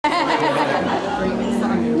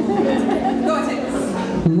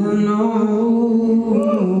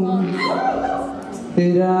know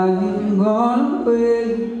that I'm gonna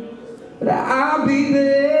wait, but I'll be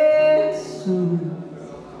there soon.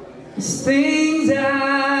 There's things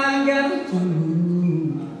I gotta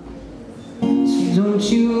do, so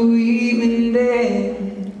don't you even dare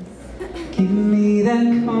give me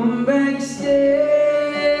that comeback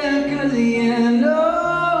stare, 'cause you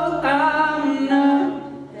know I'm not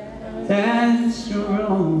that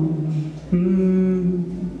strong.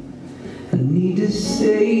 I need to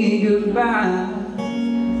say goodbye,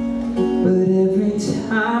 but every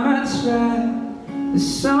time I try, there's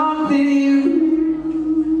something you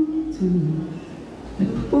do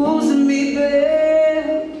that pulls me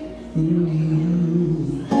back into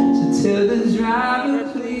you. So tell the driver,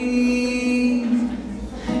 please,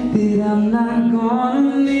 that I'm not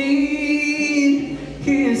gonna need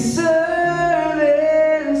his services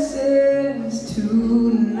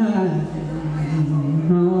tonight.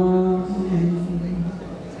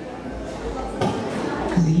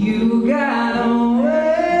 You got a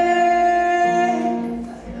way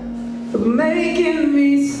of making me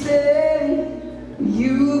stay.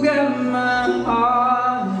 You got my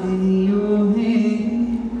heart in your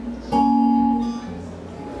hands.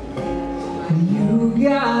 You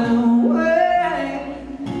got a way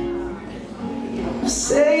of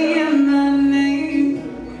saying my name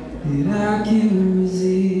that I can't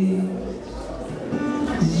resist.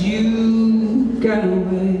 'Cause you got a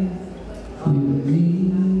way with me.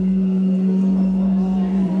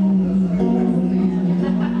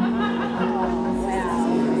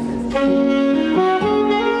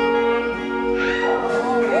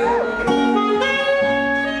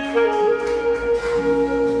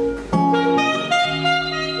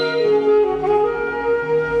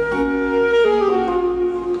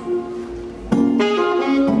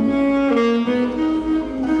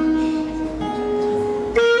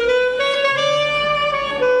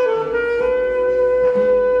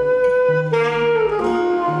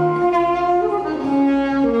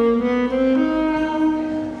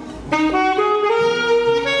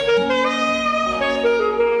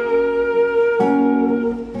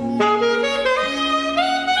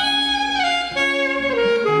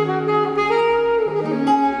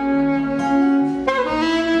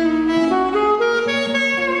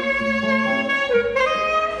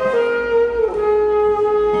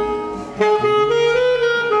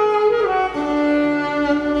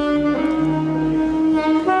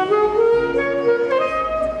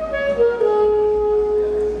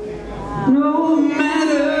 No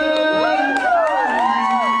matter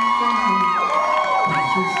I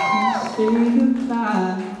just can't say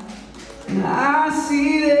goodbye. And I see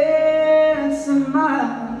there's a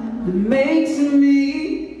smile that makes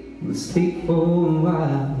me mistake for a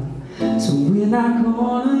while. So we're not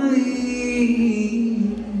gonna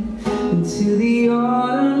leave until the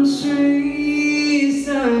autumn trees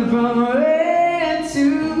turn from red to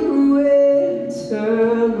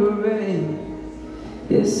winter gray.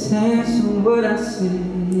 Yes, that's what I say,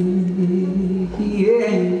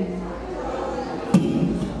 yeah.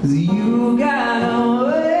 'Cause you got a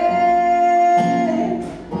way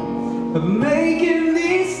of making me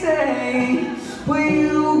stay. Well,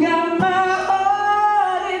 you got my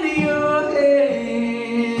heart in your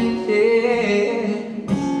hands,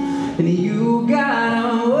 yeah. And you got a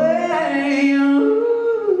way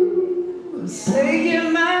of saying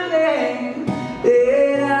my name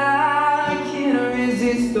that I can't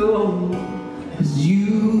resist, oh. 'Cause you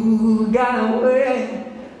got a way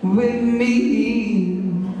with me,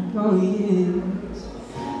 oh yes.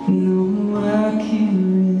 No, I can't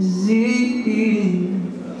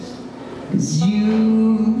resist, 'cause you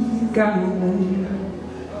got a way.